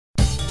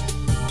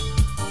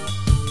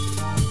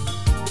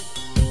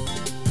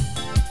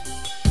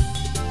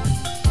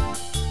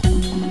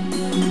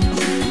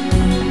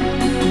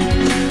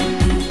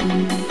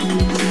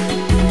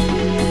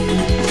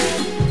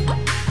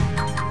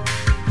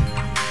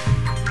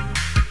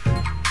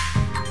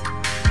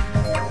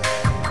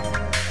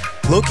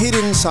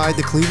Located inside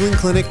the Cleveland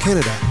Clinic,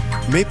 Canada,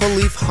 Maple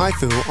Leaf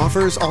HIFU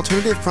offers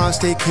alternative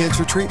prostate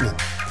cancer treatment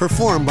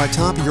performed by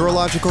top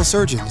urological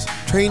surgeons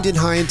trained in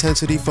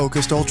high-intensity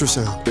focused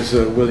ultrasound. This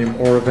is William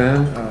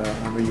Oravan.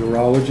 I'm a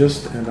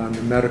urologist and I'm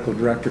the medical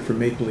director for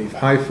Maple Leaf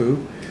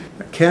HIFU.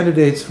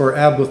 Candidates for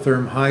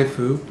ablatherm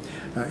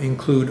HIFU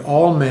include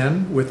all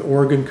men with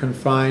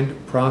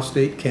organ-confined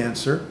prostate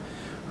cancer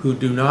who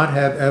do not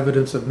have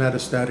evidence of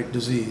metastatic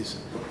disease.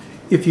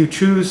 If you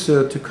choose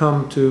to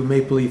come to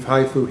Maple Leaf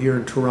HIFU here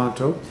in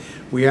Toronto,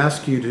 we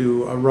ask you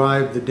to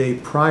arrive the day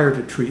prior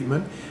to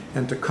treatment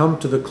and to come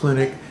to the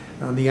clinic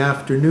on the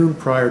afternoon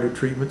prior to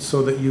treatment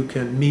so that you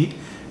can meet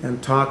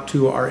and talk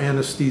to our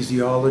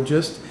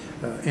anesthesiologist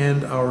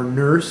and our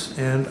nurse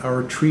and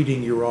our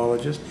treating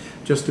urologist,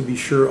 just to be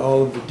sure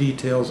all of the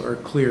details are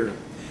clear.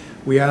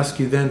 We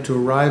ask you then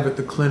to arrive at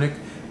the clinic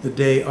the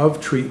day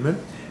of treatment,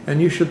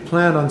 and you should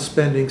plan on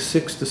spending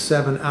 6 to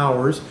 7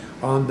 hours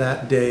on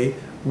that day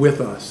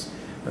with us.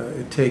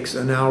 It takes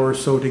an hour or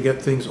so to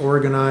get things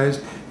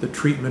organized. The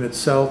treatment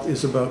itself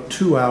is about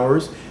 2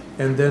 hours,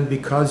 and then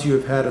because you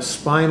have had a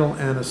spinal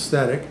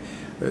anesthetic,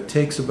 it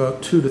takes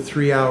about 2 to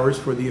 3 hours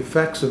for the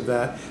effects of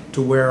that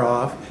to wear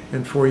off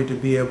and for you to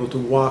be able to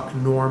walk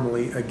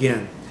normally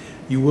again.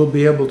 You will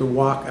be able to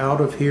walk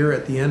out of here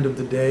at the end of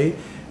the day.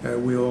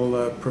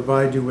 We'll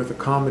provide you with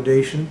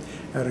accommodation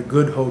at a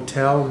good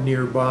hotel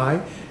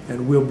nearby,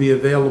 and we'll be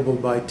available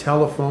by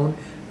telephone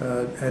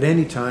at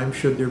any time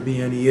should there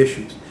be any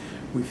issues.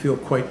 We feel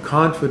quite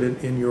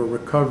confident in your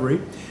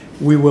recovery.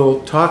 We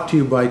will talk to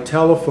you by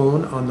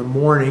telephone on the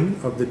morning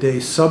of the day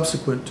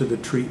subsequent to the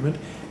treatment.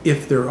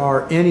 If there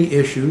are any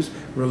issues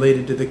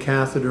related to the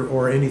catheter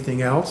or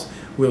anything else,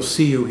 we'll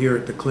see you here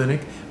at the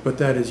clinic, but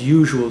that is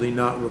usually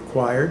not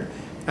required.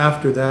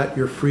 After that,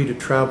 you're free to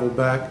travel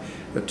back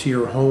to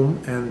your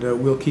home, and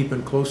we'll keep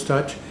in close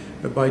touch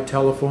by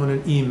telephone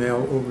and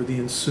email over the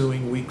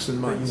ensuing weeks and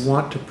months. If you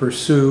want to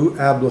pursue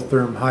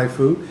ablatherm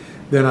HIFU,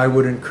 then I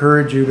would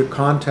encourage you to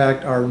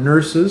contact our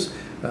nurses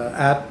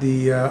at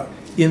the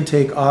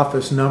intake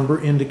office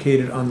number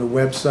indicated on the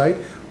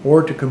website,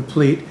 or to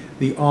complete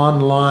the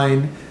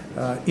online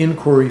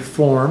inquiry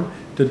form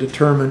to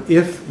determine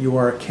if you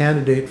are a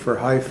candidate for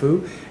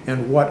HIFU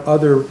and what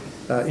other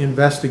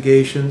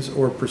investigations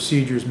or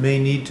procedures may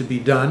need to be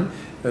done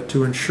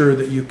to ensure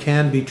that you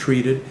can be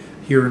treated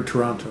here in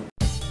Toronto.